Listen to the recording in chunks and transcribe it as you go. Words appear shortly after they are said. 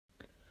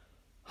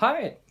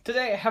Hi,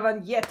 today I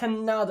have yet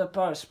another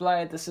power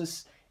supply. This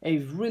is a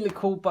really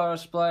cool power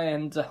supply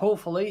and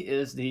hopefully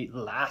is the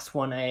last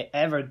one I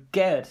ever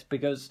get,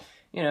 because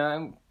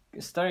I'm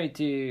starting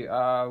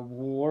to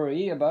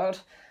worry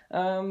about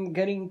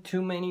getting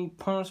too many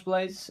power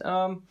supplies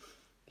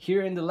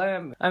here in the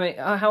lab. I mean,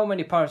 how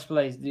many power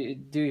supplies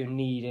do you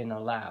need in a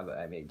lab?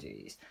 I mean,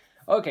 geez.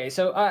 Okay,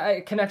 so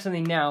I can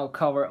actually now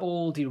cover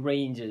all the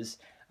ranges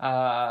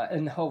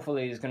and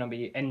hopefully it's gonna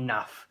be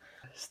enough.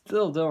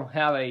 Still don't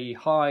have a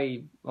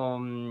high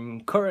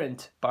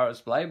current power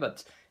supply,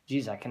 but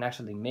geez, I can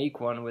actually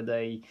make one with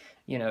a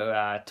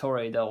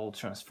toroidal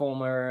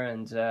transformer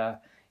and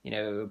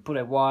put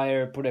a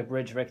wire, put a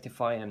bridge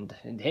rectifier,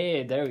 and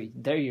hey,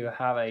 there you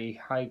have a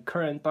high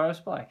current power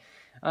supply.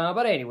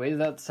 But anyway,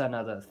 that's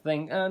another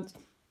thing. And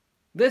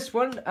this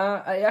one,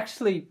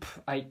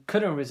 I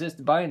couldn't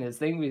resist buying this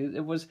thing.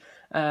 It was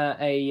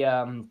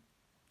an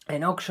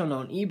auction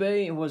on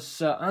eBay. It was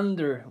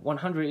under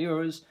 100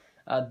 euros.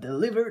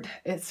 Delivered.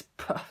 It's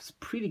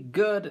pretty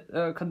good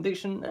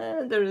condition.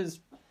 There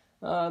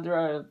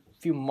are a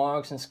few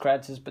marks and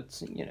scratches, but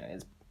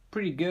it's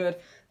pretty good.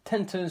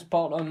 10 turn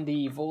spot on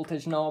the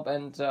voltage knob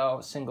and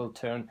single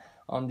turn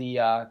on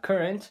the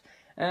current.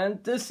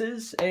 And this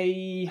is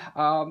a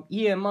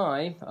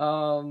EMI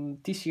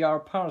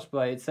TCR power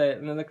supply. It's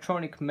an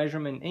electronic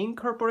measurement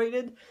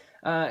incorporated,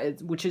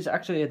 which is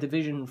actually a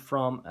division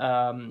from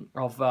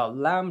of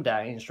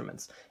Lambda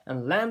instruments.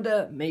 And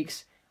Lambda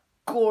makes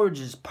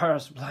gorgeous power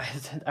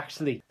supplies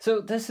actually. So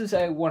this is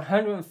a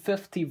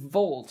 150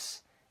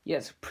 volts.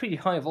 Yes, pretty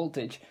high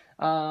voltage.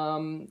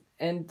 And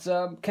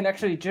can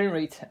actually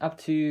generate up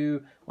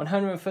to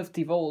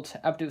 150 volts,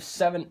 up to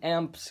 7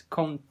 amps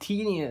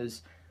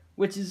continuous,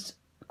 which is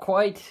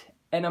quite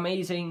an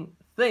amazing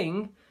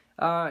thing.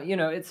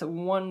 It's a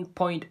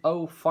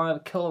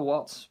 1.05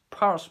 kilowatts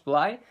power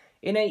supply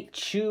in a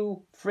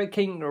 2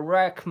 freaking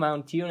rack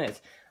mount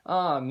unit.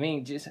 I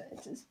mean, just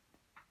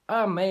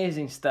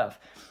amazing stuff.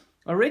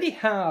 Already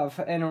have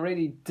and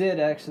already did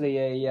actually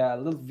a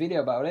little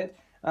video about it.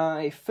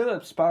 A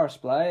Philips power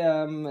supply.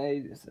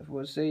 It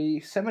was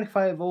a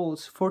 75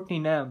 volts,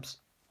 14 amps.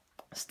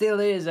 Still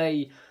is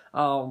a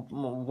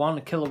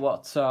 1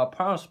 kilowatts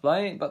power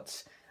supply,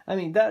 but I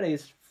mean that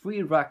is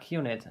 3 rack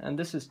unit, and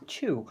this is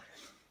 2.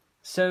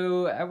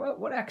 So it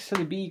would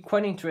actually be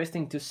quite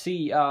interesting to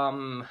see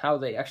how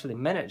they actually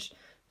managed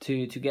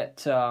to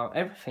get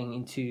everything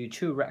into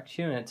 2 rack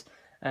units.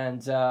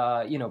 And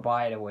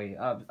by the way,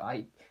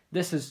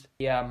 this is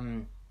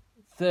the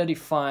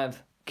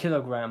 35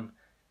 kilogram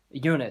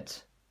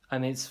unit. I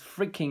mean, it's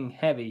freaking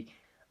heavy.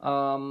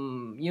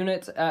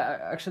 Unit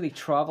actually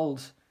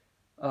traveled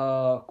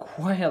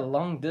quite a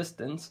long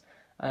distance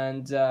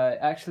and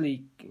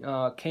actually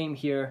came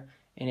here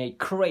in a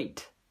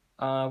crate.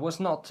 It was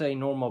not a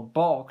normal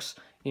box,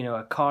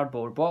 a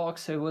cardboard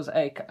box. It was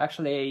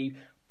actually a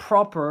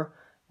proper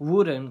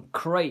wooden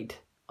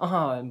crate.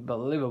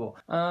 Unbelievable.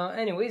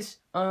 Anyways,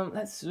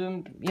 let's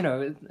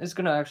it's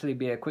gonna actually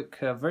be a quick,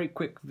 very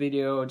quick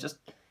video, just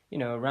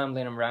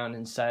rambling around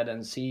inside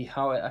and see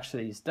how it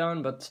actually is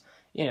done. But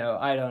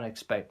I don't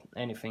expect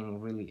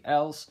anything really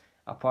else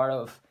apart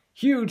of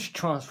huge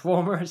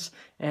transformers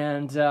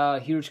and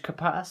huge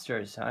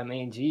capacitors. I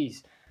mean,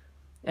 geez.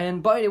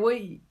 And by the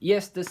way,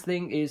 yes, this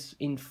thing is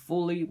in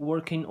fully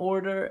working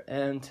order,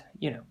 and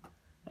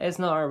it's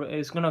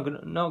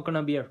not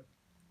gonna be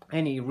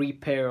any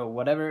repair or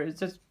whatever. It's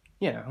just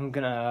I'm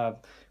gonna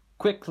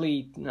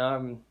quickly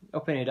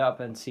open it up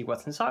and see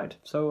what's inside.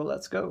 So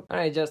let's go.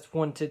 I just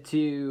wanted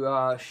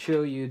to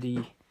show you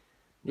the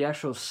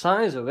actual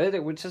size of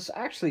it, which is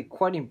actually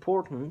quite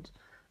important.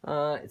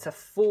 It's a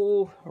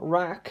full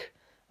rack,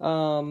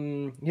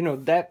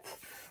 depth,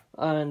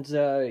 and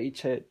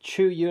each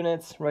 2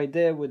 units right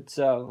there with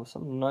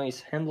some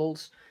nice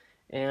handles.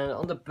 And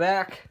on the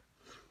back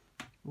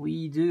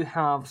we do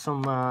have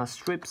some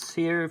strips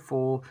here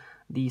for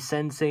the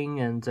sensing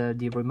and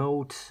the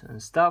remote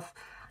and stuff,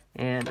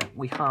 and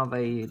we have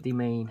the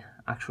main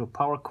actual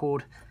power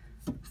cord,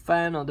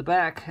 fan on the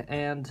back,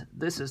 and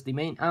this is the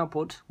main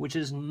output, which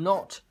is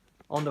not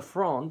on the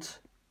front,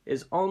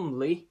 is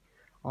only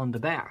on the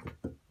back,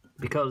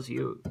 because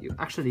you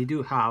actually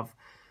do have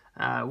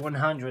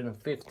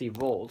 150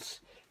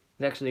 volts.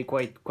 It's actually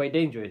quite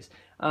dangerous.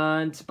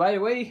 And by the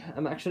way,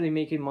 I'm actually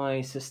making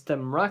my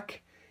system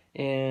rack,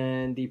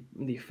 and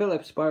the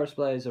Philips power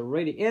supply is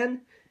already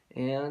in,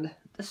 and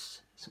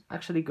this is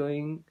actually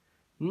going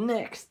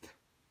next.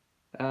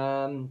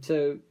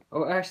 So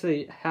I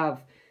actually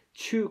have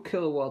 2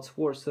 kilowatts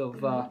worth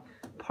of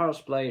power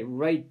supply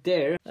right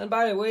there. And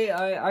by the way,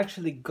 I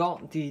actually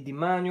got the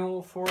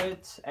manual for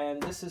it,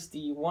 and this is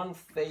the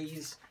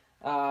 1-phase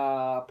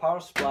power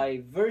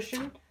supply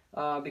version,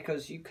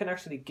 because you can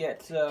actually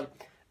get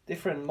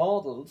different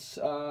models,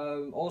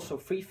 also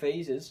 3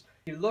 phases.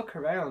 If you look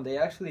around, they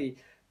actually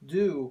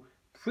do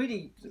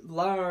pretty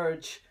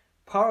large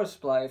power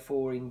supply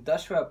for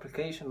industrial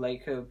application,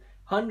 like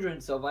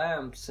hundreds of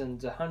amps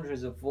and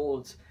hundreds of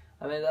volts.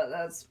 I mean,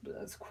 that's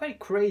quite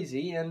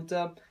crazy. And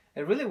I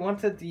really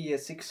wanted the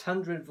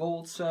 600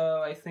 volts,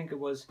 I think it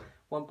was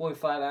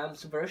 1.5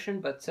 amps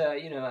version, but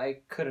you know, I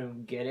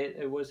couldn't get it.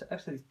 It was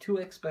actually too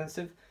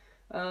expensive.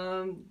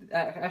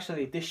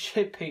 Actually, the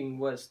shipping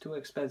was too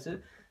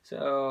expensive,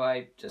 so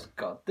I just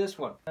got this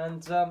one.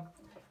 And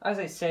as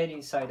I said,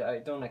 inside I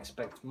don't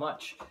expect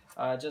much,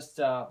 just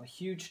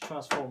huge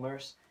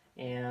transformers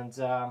and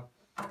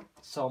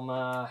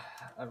some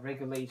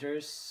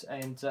regulators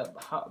and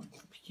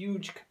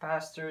huge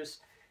capacitors.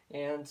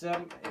 And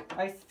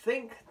I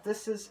think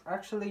this is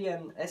actually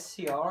an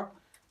SCR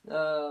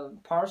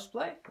power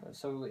supply,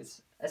 so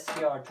it's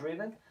SCR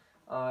driven.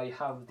 You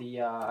have the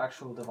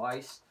actual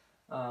device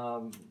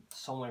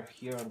somewhere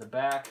here on the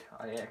back.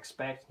 I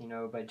expect, you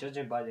know, by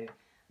judging by the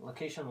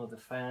location of the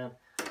fan,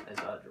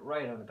 it's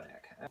right on the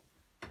back.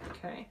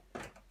 Okay,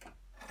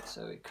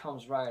 so it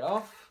comes right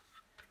off.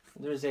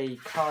 There's a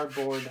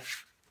cardboard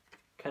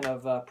kind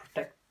of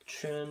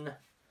protection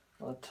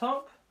on the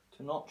top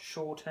to not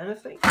short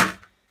anything.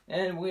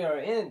 And we are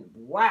in.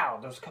 Wow,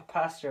 those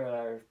capacitors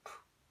are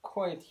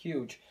quite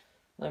huge.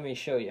 Let me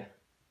show you.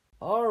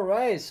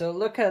 Alright, so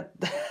look at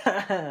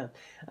that.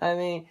 I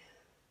mean,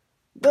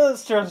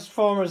 those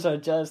transformers are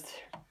just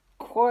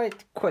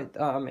quite,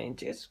 I mean,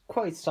 just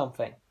quite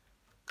something.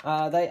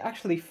 They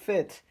actually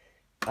fit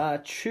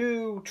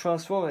two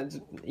transformers,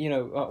 you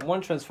know,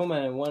 one transformer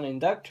and one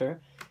inductor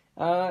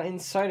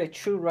inside a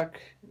true rack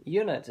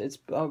unit. It's,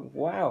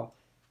 wow.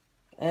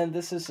 And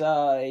this is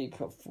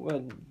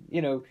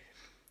you know,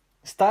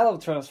 style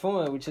of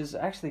transformer which is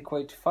actually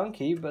quite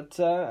funky, but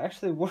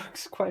actually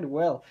works quite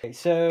well. Okay,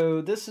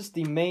 so this is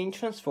the main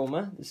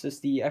transformer, this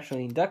is the actual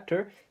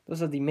inductor,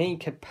 those are the main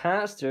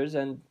capacitors,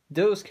 and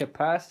those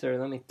capacitors,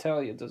 let me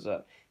tell you, those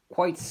are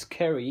quite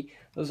scary.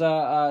 Those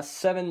are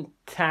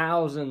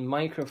 7,000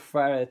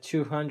 microfarad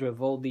 200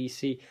 volt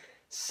DC,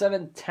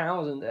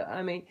 7,000,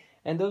 I mean,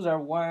 and those are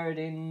wired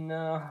in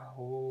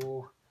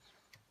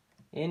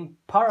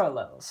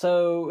parallel,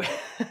 so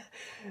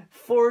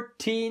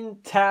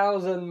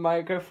 14,000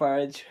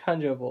 microfarad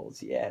 100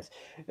 volts. Yes,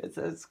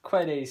 it's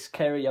quite a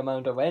scary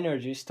amount of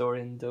energy stored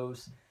in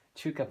those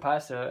two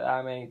capacitors.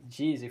 I mean,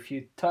 geez, if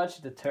you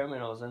touch the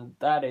terminals and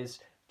that is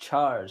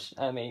charged,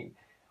 I mean,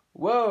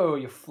 whoa,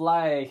 you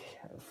fly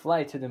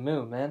to the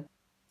moon, man.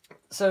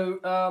 So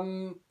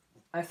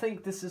I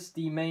think this is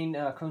the main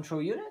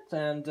control unit,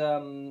 and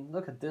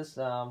look at this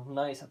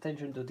nice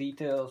attention to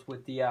details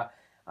with the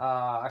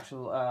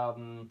actual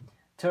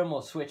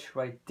thermal switch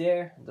right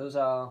there. Those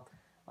are,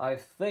 I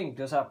think,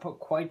 those are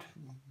quite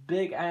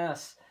big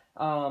ass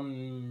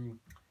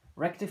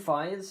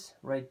rectifiers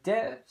right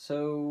there.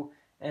 So,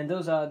 and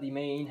those are the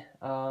main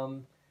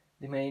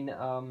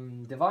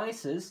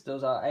devices.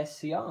 Those are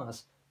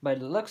SCRs by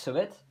the looks of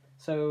it.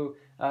 So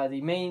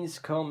the mains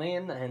come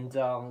in and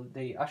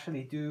they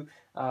actually do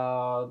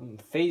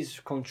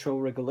phase control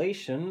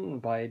regulation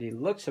by the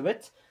looks of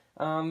it.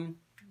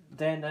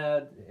 Then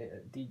the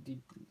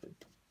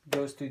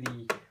goes to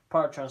the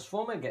power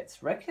transformer,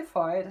 gets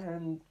rectified,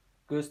 and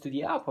goes to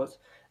the output.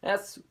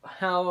 That's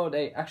how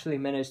they actually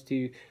managed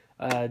to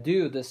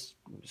do this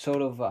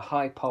sort of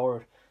high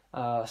power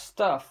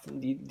stuff.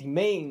 The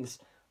mains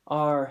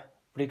are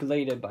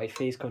regulated by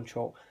phase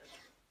control.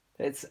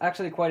 It's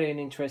actually quite an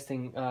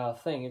interesting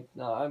thing.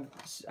 I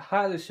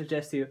highly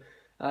suggest you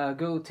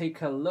go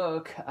take a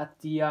look at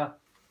the.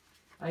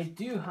 I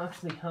do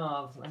actually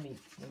have. Let me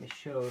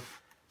show.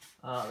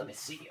 Let me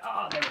see.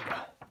 Oh, there we go.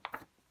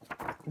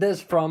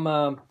 This from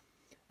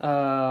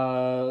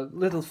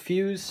little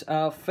fuse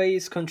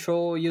phase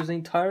control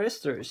using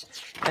thyristors,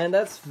 and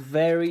that's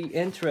very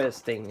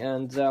interesting.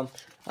 And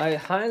I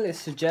highly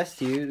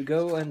suggest you to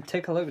go and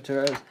take a look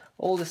at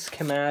all the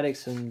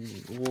schematics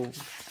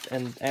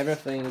and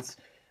everything. It's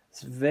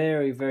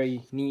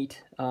very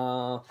neat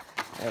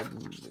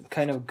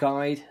kind of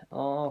guide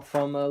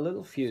from a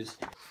little fuse.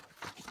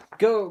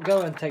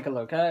 Go and take a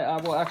look. I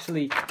will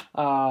actually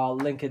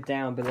link it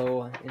down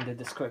below in the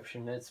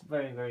description. It's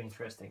very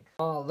interesting.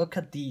 Oh, look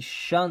at the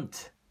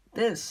shunt.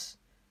 This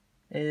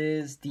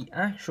is the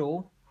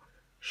actual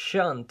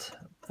shunt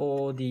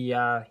for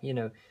the you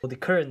know, for the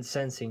current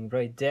sensing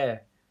right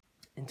there.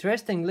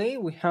 Interestingly,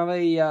 we have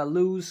a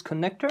loose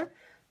connector,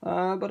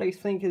 but I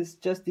think it's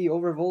just the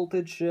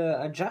overvoltage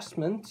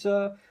adjustment,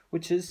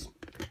 which is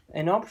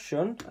an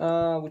option,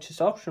 which is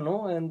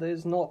optional and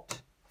is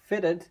not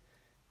fitted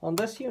on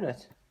this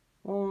unit.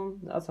 Well,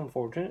 that's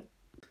unfortunate.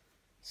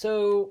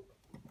 So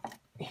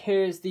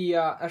here's the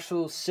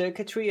actual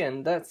circuitry,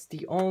 and that's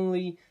the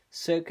only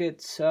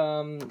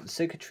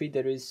circuitry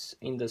there is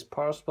in this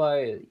power supply.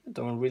 You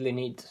don't really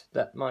need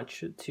that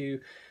much to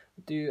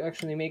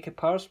actually make a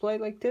power supply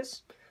like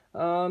this.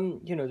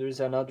 You know,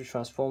 there's another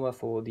transformer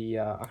for the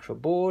actual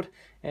board,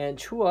 and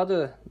two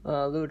other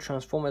little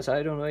transformers.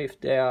 I don't know if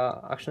they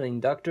are actually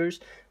inductors,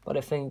 but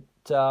I think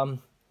you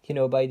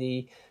know,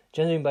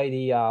 judging by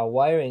the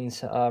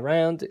wirings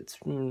around,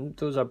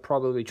 those are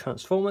probably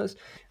transformers.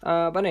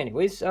 But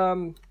anyways,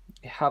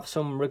 have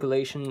some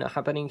regulation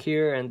happening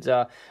here, and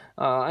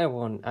I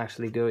won't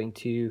actually go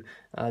into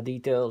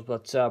details,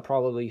 but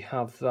probably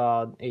have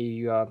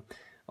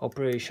a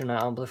operation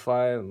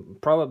amplifier,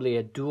 probably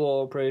a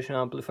dual operation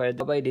amplifier.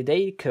 By the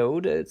date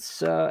code,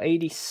 it's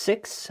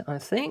 86, I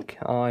think.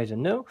 I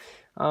don't know.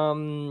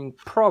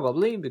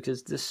 Probably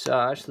because this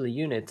actually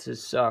unit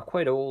is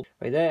quite old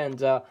right there, and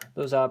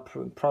those are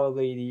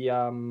probably the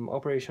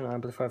operation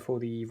amplifier for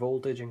the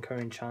voltage and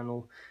current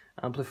channel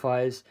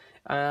amplifiers,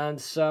 and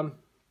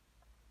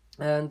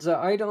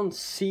I don't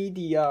see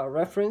the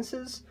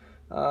references.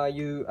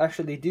 You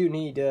actually do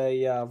need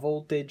a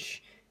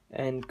voltage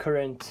and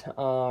current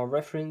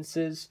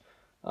references.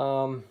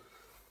 I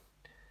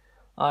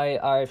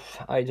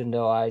don't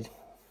know.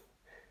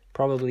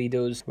 Probably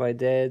those right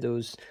there.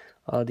 Those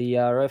are the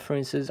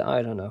references.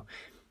 I don't know.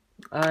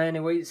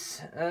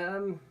 Anyways,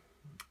 well,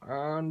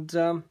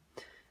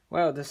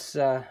 this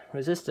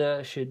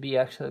resistor should be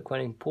actually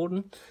quite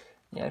important.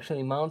 He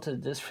actually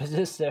mounted this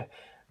resistor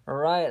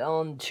right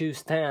on two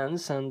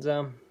stands, and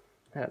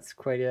that's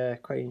quite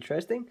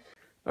interesting.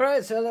 All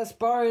right, so let's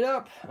power it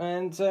up,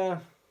 and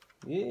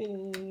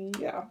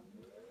yeah,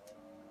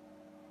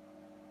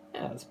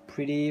 it's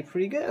pretty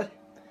good.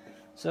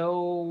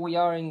 So we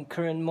are in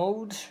current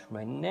mode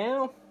right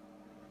now.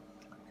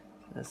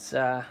 Let's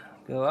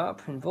go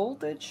up in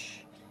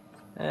voltage,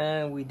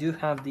 and we do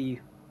have the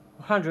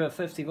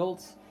 150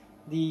 volts.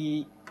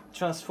 The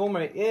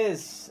transformer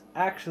is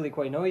actually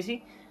quite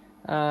noisy.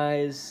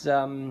 It's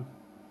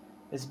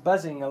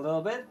buzzing a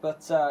little bit,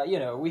 but you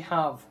know, we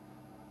have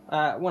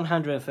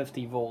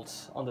 150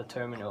 volts on the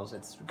terminals.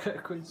 It's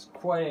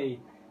quite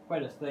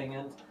a thing,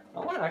 and I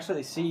want to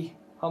actually see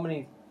how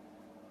many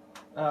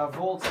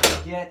volts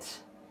we get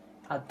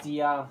at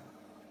the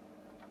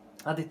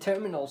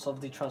terminals of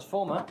the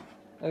transformer.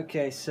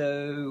 Okay,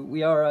 so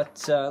we are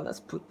at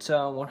let's put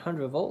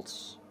 100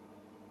 volts.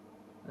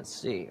 Let's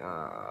see.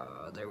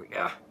 There we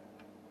go.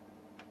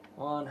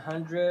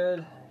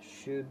 100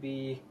 should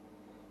be,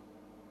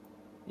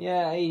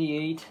 yeah,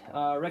 88.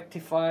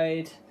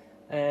 Rectified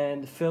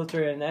and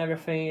filter and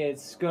everything,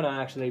 it's gonna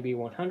actually be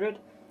 100.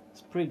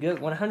 It's pretty good.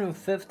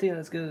 150.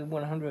 Let's go to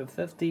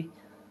 150.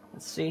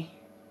 Let's see.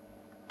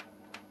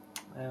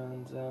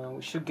 And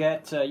we should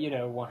get you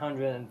know,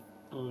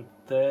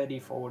 130,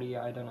 40.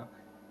 I don't know.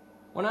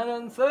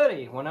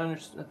 130,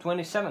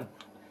 127.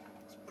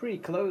 It's pretty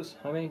close.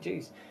 I mean,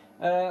 geez.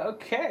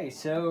 Okay,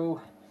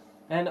 so,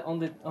 and on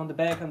the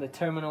back, on the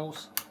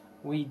terminals,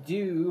 we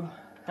do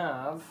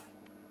have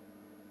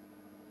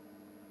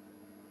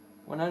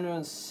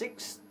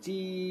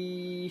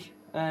 160,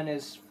 and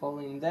it's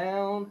falling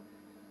down.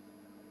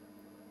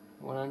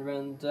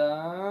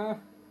 100.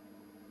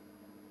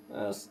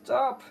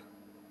 Stop.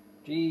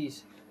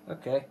 Jeez.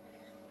 Okay.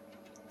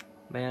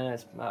 Man,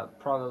 it's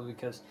probably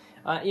because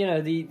you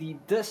know, the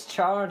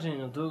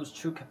discharging of those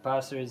two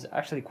capacitors is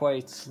actually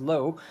quite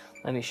slow.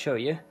 Let me show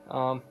you.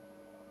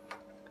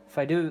 If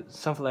I do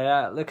something like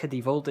that, look at the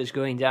voltage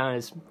going down.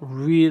 It's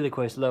really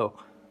quite slow.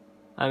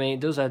 I mean,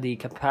 those are the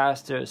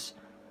capacitors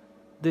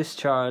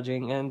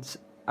discharging, and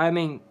I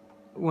mean,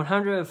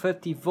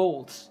 150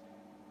 volts.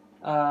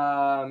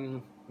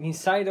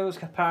 Inside those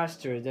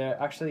capacitors, there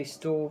actually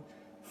stored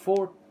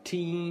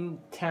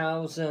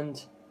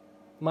 14,000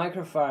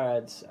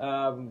 microfarads.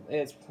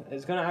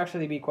 It's gonna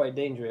actually be quite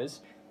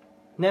dangerous.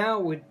 Now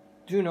we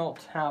do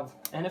not have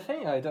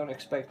anything. I don't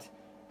expect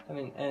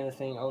having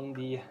anything on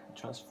the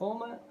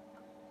transformer.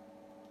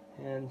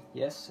 And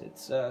yes,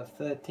 it's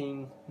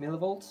 13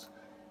 millivolts,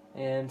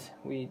 and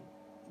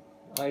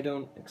I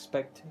don't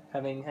expect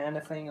having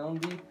anything on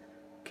the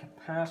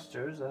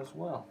capacitors as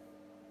well.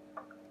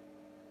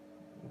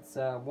 It's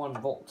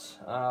 1 volt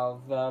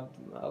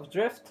of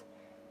drift,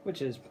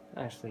 which is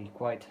actually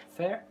quite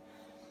fair.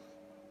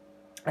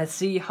 Let's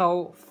see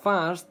how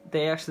fast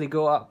they actually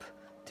go up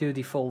to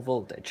the full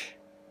voltage.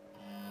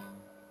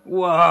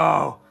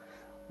 Whoa!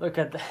 Look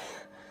at that.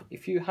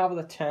 If you have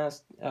the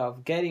chance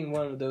of getting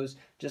one of those,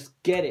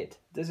 just get it.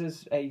 This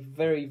is a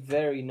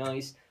very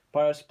nice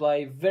power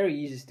supply, very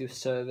easy to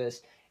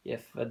service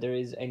if there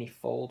is any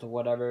fault or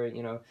whatever.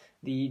 You know,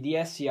 the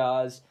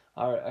SCRs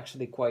are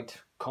actually quite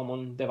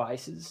common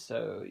devices,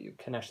 so you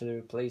can actually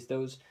replace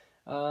those.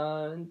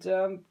 And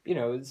you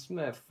know, it's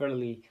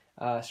fairly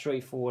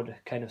straightforward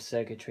kind of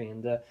circuitry,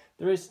 and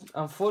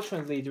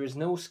unfortunately there is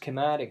no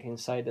schematic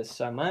inside this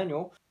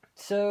manual.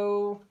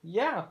 So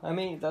yeah, I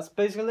mean, that's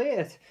basically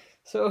it.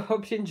 So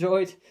hope you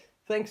enjoyed.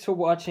 Thanks for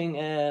watching,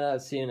 and I'll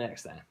see you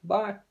next time.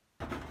 Bye.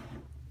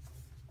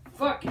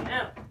 Fucking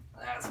hell,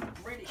 that's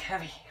pretty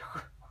heavy.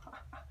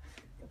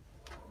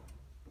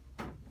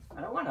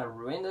 I don't want to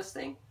ruin this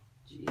thing.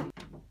 Jeez.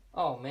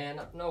 Oh man,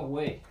 no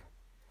way.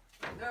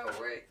 No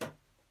way.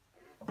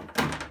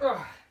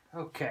 Ugh,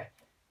 okay.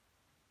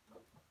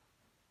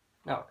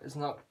 No, it's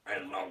not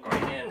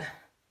going in.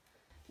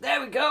 There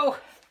we go.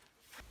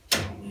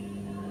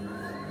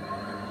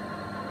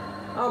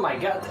 Oh my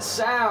god, the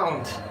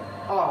sound.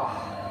 Oh,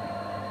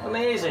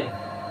 amazing.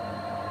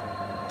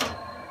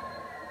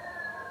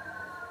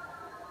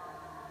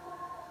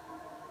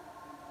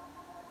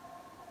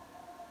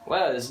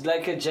 Well, it's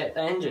like a jet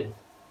engine.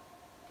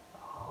 I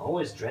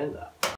always dreamed that.